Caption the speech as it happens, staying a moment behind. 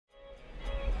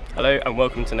Hello and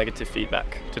welcome to Negative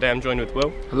Feedback. Today I'm joined with Will.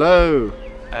 Hello!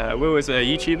 Will is a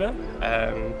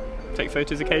YouTuber. Take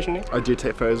photos occasionally? I do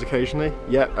take photos occasionally,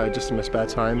 yeah, just in my spare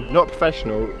time. Not a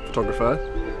professional photographer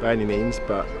by any means,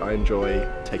 but I enjoy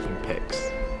taking pics.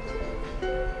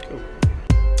 Cool.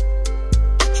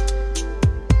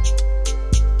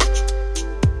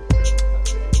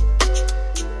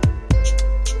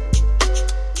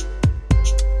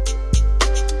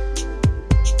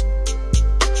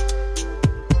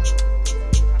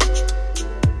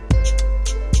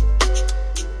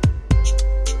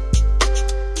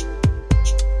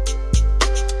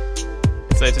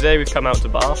 So today we've come out to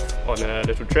Bath on a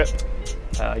little trip,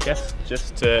 I guess,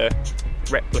 just to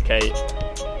replicate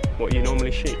what you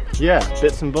normally shoot. Yeah,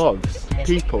 bits and bobs,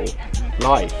 people,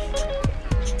 life,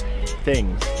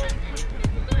 things.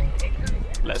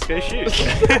 Let's go shoot.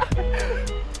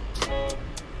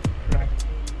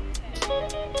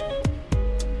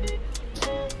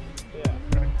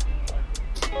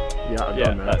 Yeah, I've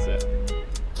done that. That's it.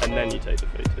 And then you take the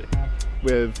photo.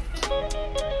 With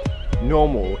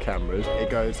normal cameras, it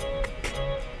goes.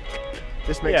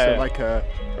 This makes it like a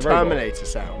Terminator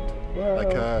sound,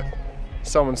 like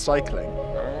someone cycling.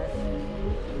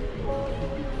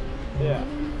 Yeah,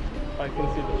 I can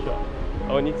see the shot.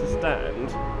 Oh, I need to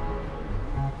stand.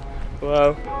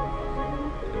 Well,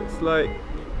 it's like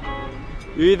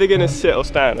you're either gonna sit or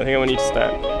stand. I think I want you to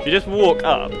stand. If you just walk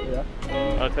up,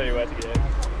 I'll tell you where to get in.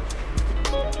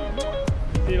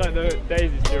 See, like the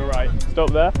daisies to your right.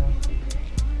 Stop there.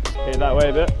 Okay, that way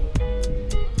a bit.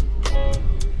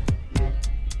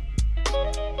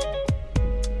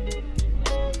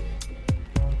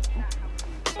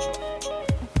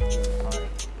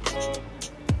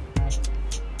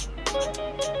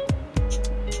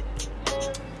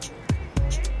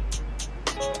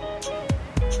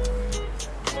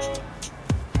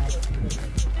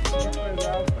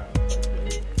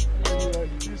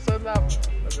 You're so loud.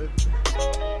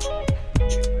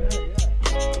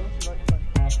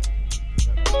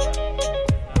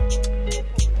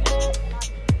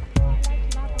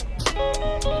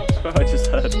 I just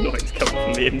heard a noise coming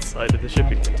from the inside of the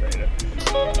shipping container.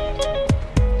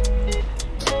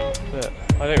 But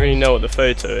I don't really know what the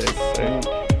photo is, so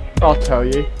I'll tell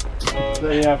you. Let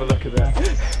me have a look at that.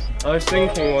 I was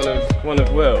thinking one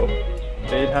of Will.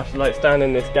 But he'd have to like stand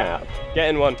in this gap. Get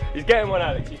in one. He's getting one,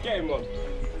 Alex. He's getting one.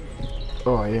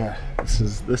 Oh yeah, this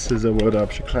is a World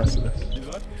Darbyshire classic.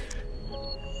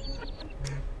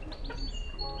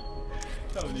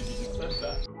 Can't believe you just said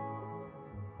that.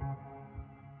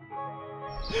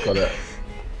 Got it.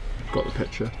 Got the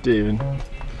picture. Didn't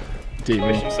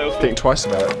even think twice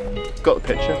about it. Got the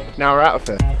picture. Now we're out of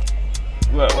here.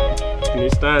 Well, can you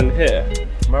stand here?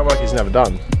 My work is never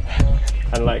done.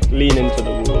 And like lean into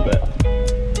the wall a bit.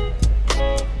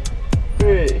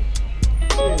 3,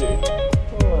 2,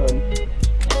 1.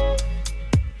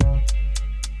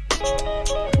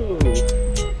 Cool.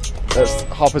 That's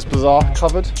Harper's Bazaar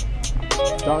covered.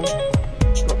 Done.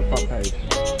 Got the front page.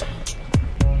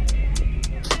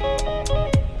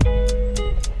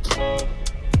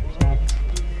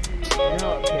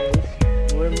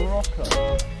 We're in Morocco.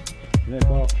 They're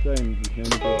Bath stones, you can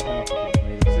only build a house if it's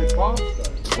made of. Is it Bath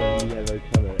stones? Yellow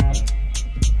colour.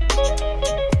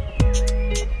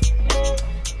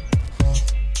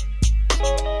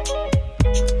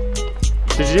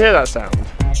 Did you hear that sound?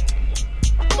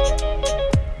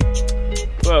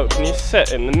 Well, can you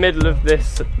sit in the middle of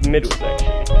this middle section,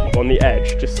 on the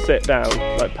edge, just sit down,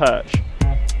 like perch.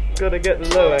 Gotta get the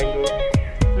low angle.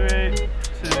 3,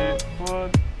 2,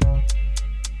 1.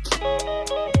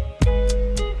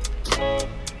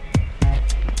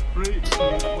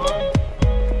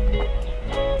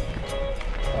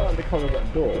 The colour of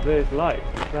that door. There's light,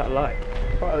 that light.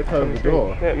 Right at the colour of the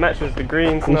door. Yeah, it matches the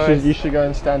greens, nice. You should go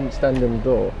and stand in the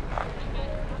door.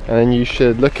 And then you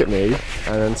should look at me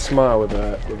and then smile with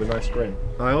a nice grin.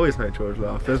 I always make George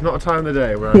laugh. There's not a time of the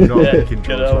day where I'm not making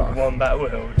George laugh. One bat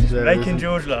Will, just making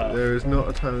George laugh. There is not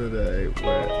a time of the day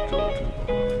where George is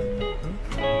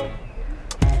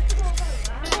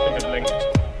I think I've linked.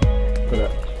 Got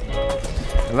it.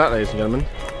 And that, ladies and gentlemen,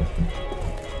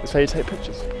 is how you take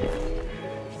pictures.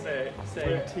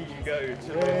 Say till you go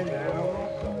to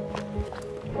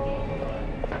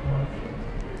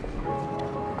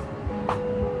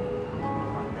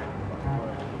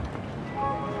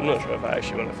I'm not sure if I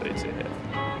actually want a photo here.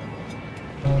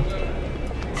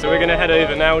 So we're going to head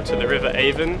over now to the River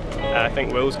Avon. I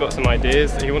think Will's got some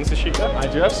ideas that he wants to shoot there. I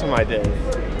do have some ideas.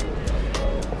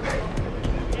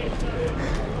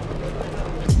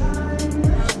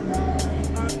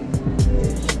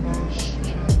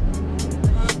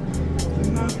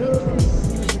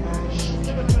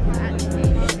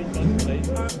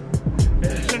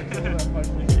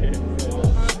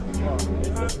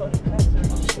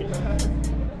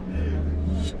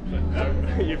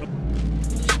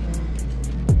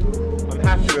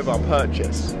 not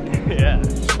purchase. Yeah.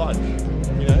 It's fun,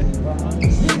 you know?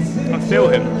 I feel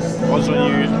him. What's on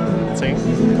you sing?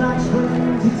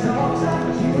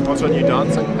 What's on you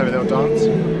dancing? Have a little dance?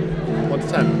 1 to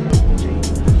 10.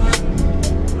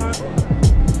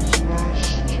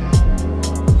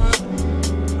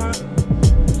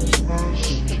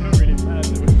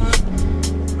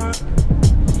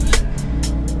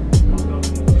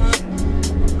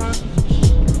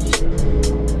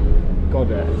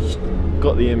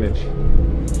 Got the image.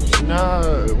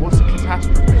 No, what's a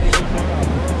catastrophe?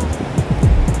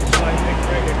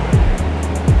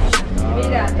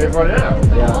 They've run out.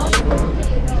 Yeah.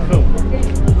 Cool.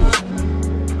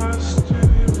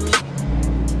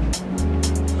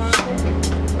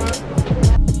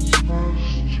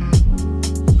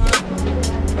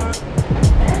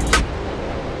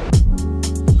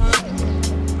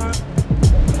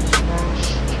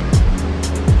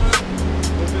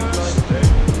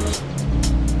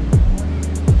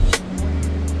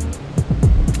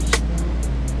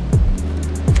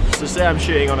 So say I'm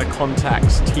shooting on a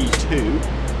Contax T2,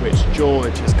 which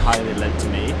George has kindly lent to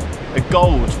me. A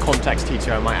gold Contax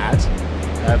T2 I might add,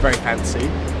 very fancy.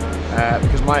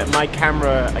 Because my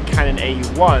camera, a Canon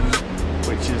A1,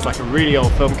 which is like a really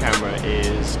old film camera,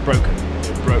 is broken.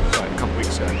 It broke like a couple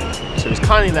weeks ago. So he's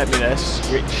kindly lent me this,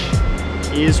 which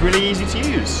is really easy to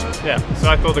use. Yeah, so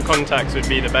I thought the Contax would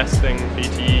be the best thing for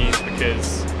you to use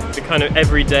because the kind of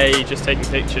everyday just taking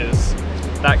pictures,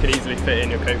 that could easily fit in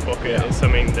your coat pocket. Yeah. It's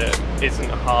something that isn't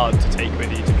hard to take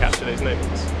with you to capture those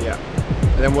moments. Yeah.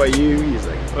 And then what are you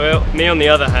using? Well, me on the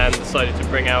other hand decided to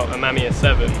bring out a Mamiya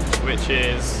 7, which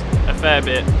is a fair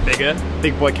bit bigger.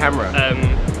 Big boy camera.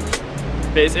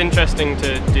 But it's interesting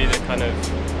to do the kind of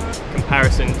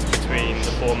comparisons between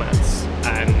the formats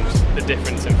and the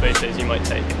difference in photos you might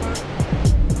take.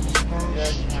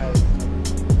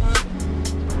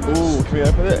 Ooh, can we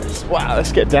open this? Wow,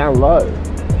 let's get down low.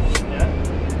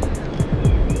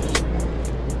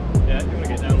 Yeah, if you want to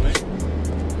get down low.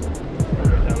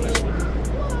 Get down low.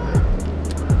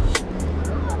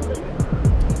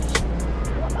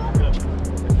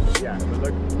 Yeah, but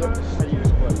look how you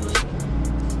just work.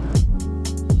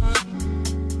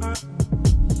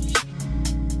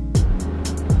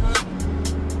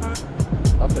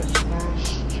 Love it.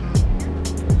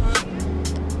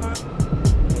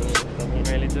 Doesn't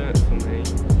really do it for me.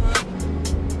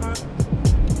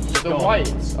 The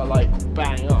whites are like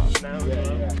bang up. Now,